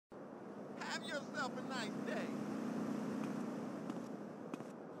Have yourself a nice day.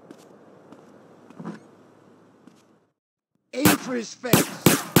 Aim for his face.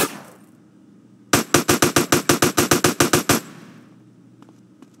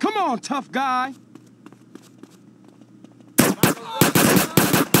 Come on, tough guy.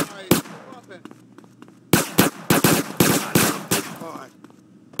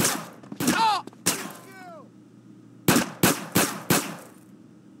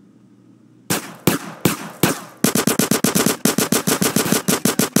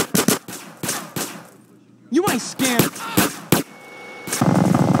 You ain't scared.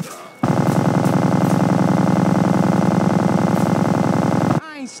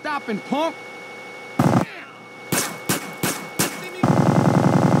 I ain't stopping, punk.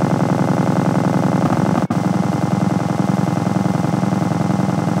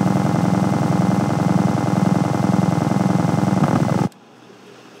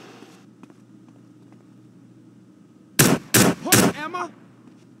 Punk, Emma.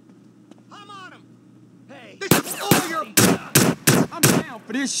 I'm on him. Hey. This is all your... I'm down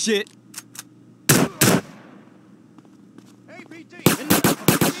for this shit. Hey, PT. You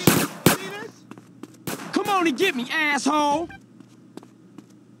see this? Come on and get me, asshole. Told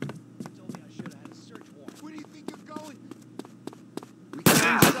me I should have had a search warrant. Where do you think you're going? We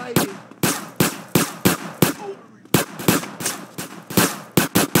got him sighted.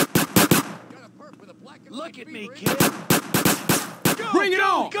 Got a perp with a black and Look white at me, fever, kid. Go, Bring it go,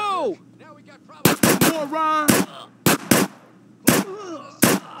 on. Go! Now we got problems. More Ron. Take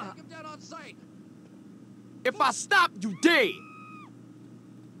him down on sight. If I stop, you dead.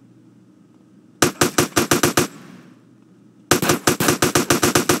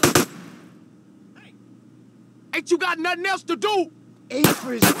 Hey. Ain't you got nothing else to do? Aim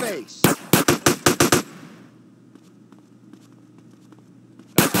for his face.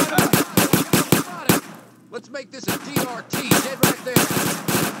 Let's make this a DRT. Dead right there.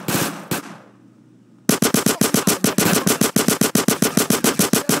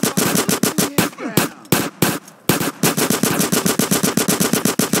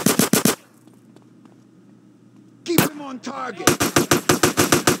 Keep him on target.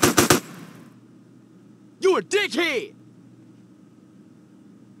 You a dickhead.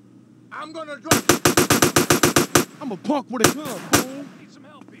 I'm gonna drop. I'm a punk with a gun, fool. Need some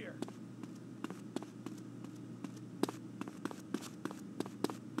help here.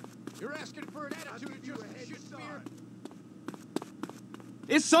 You're asking for an attitude adjustment, shit spear.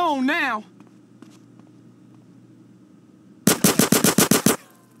 It's on now.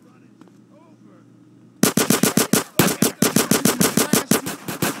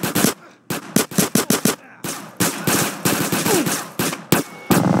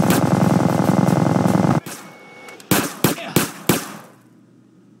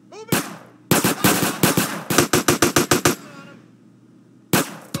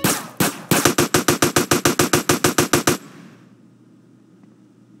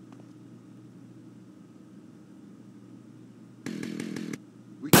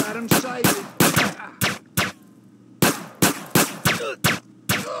 We got him sighted.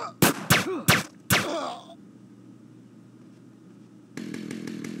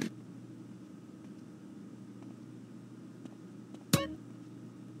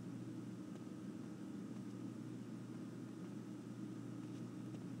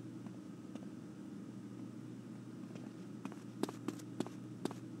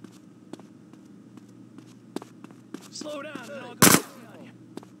 Slow down and I'll go easy on you.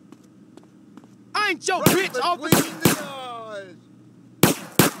 I ain't your bitch, officer. Between the eyes.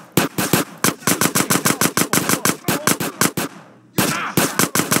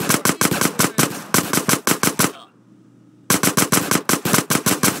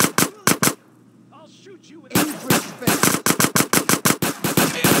 I'll shoot you with Aim for his face.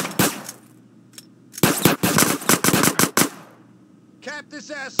 Cap this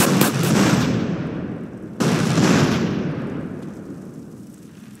ass.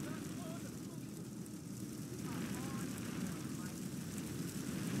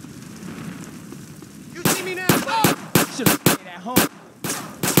 You see me now? Oh! Should've stayed at home.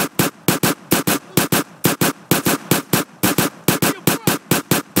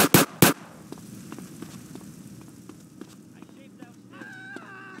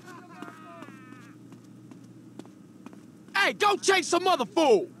 Hey, go chase some other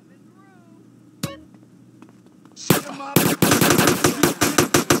fool! Set him up.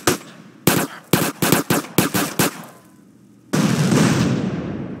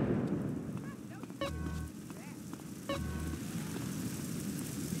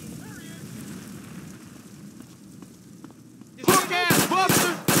 Punk ass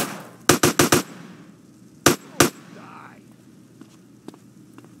buster!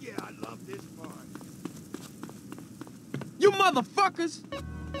 motherfuckers!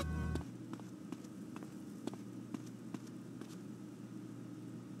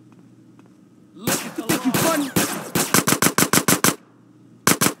 Look at the Think you funny?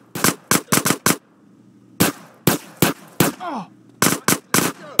 Oh!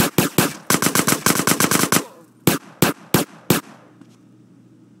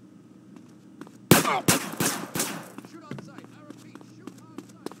 Shoot on sight. I repeat, shoot on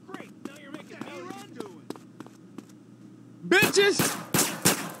sight. Great, now you're making me run. Doing? Bitches!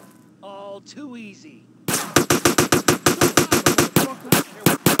 All too easy.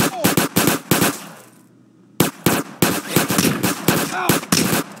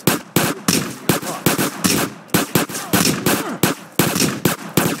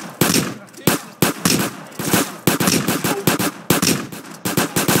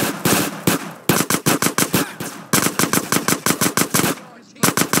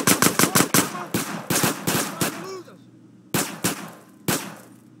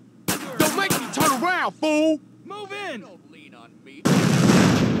 Don't make me turn around, fool! Move in. Don't lean on me.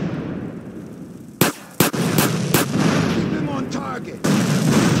 Keep him on target. Get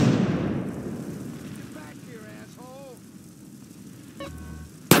back here, asshole.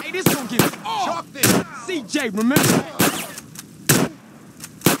 Hey, this gonna get off! Chalk this. CJ, remember?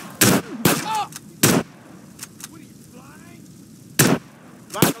 What are you, blind?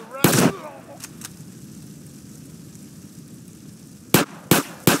 Like a rat.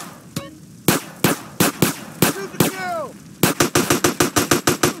 Shoot the kill.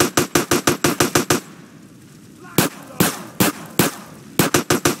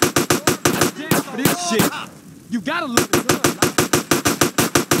 For this shit, you gotta look at her.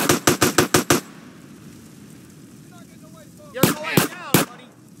 You're going down, buddy.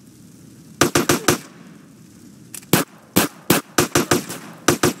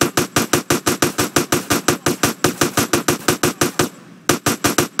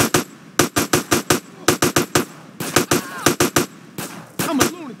 I'm a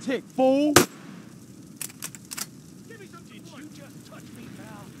lunatic, fool! Give me some. Did you just touch me,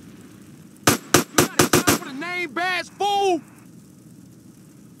 pal? You got a shot for the name badge, fool!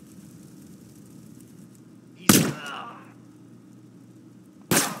 He's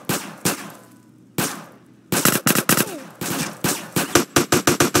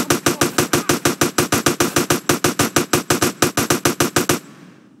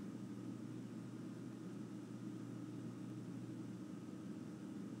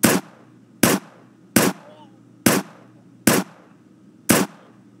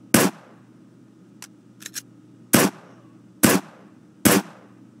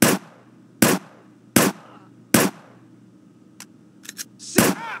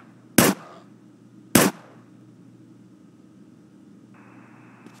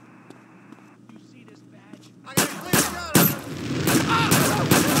You see this badge? I got a clear shot on him.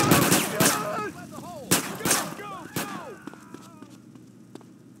 Let the hole. Go!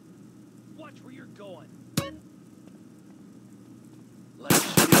 Watch where you're going. Let's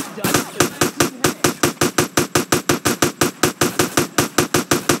shoot him down to the head.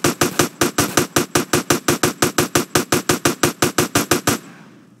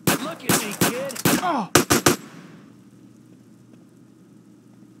 Look at me, kid. Oh!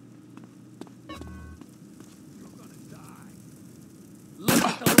 You're gonna die. Look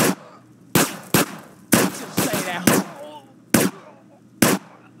at the. Just say that.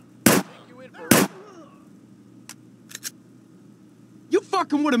 Take you in for a. You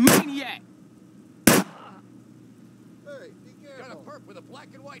fucking with a maniac! Hey, be careful. Got a perp with a black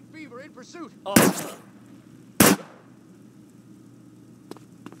and white fever in pursuit. Oh,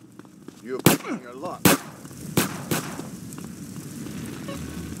 You're picking your luck.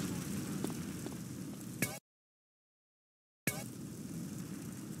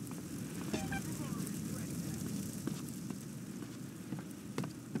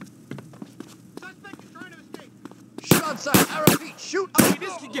 suspect is trying to escape. Shoot on sight. I repeat, shoot on. Hey,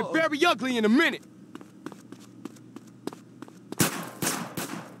 this could get very ugly in a minute. I'm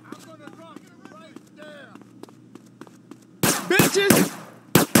gonna drop you right there. Bitches!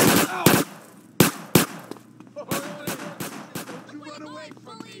 Don't you run away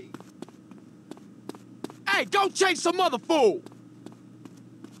from me. Hey, go chase some other fool!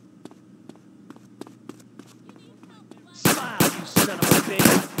 Smile, you son of a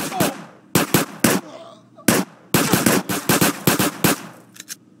bitch.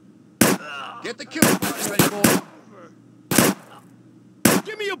 Get the kill party ready, boy.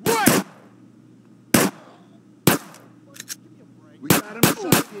 Give me a break! We got him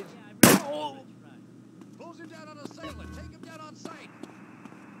sighted. Close him down on assailant. Take him down on sight.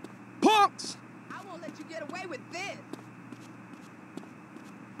 Punks! I won't let you get away with this.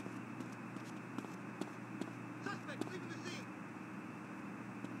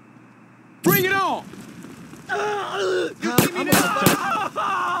 on! You see me now?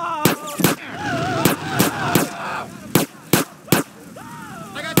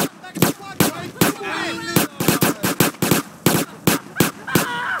 I got the squad going.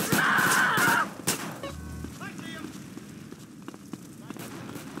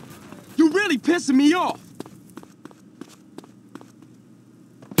 You really pissing me off!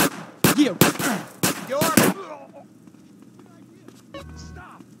 Yeah.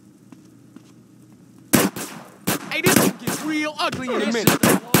 Stop. Hey, this will get real ugly in a minute.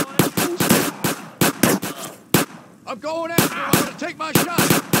 I'm going after him. I'm gonna take my shot.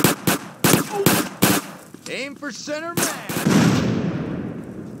 Aim for center mass.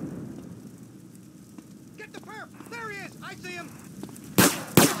 Get the perp. There he is. I see him.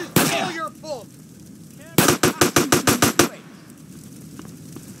 This is all your fault.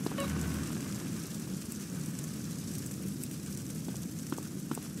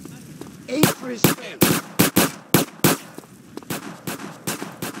 Aim for his face.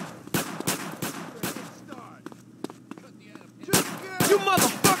 You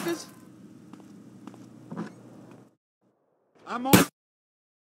motherfuckers! I'm on.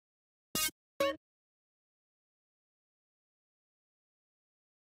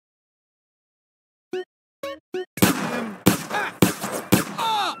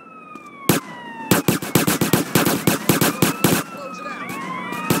 Close it out.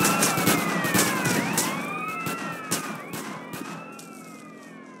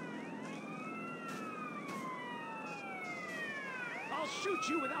 I'll shoot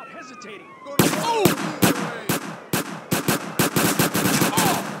you without hesitating.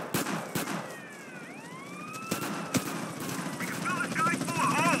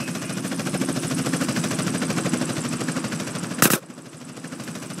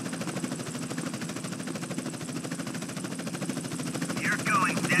 You're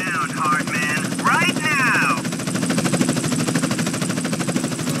going down, hard man. Right now!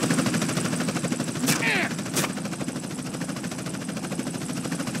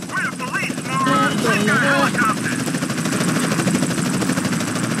 We're the police, moron! Take our helicopter!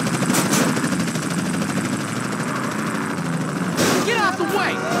 Get out the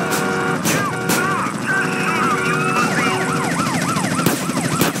way! You stop! Just shoot him, you pussy!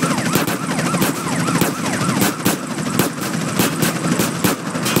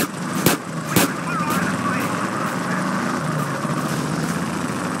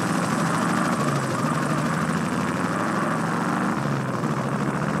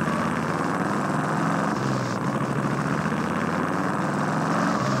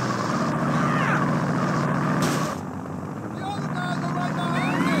 The other guys are right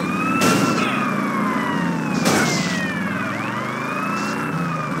behind me.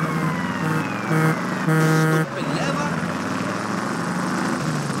 Stupid lever!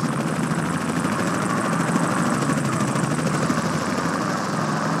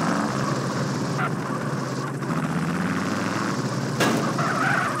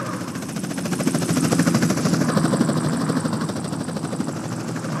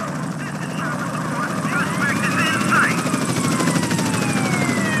 Suspect is in sight!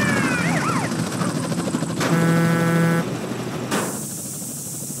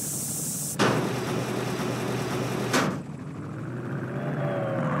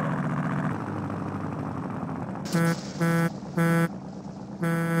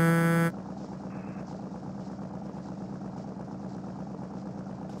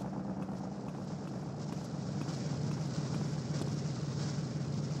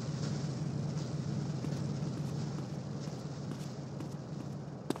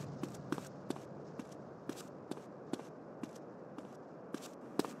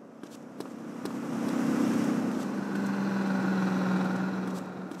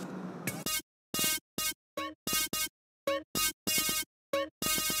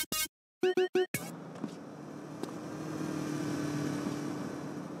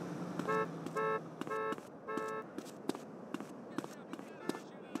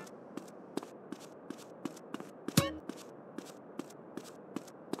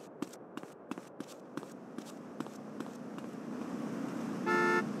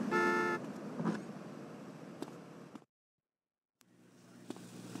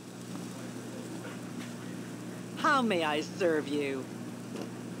 How may I serve you?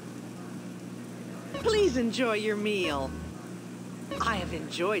 Please enjoy your meal. I have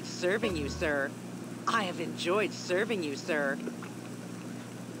enjoyed serving you, sir. I have enjoyed serving you, sir.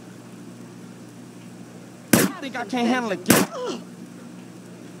 I think I can't handle it.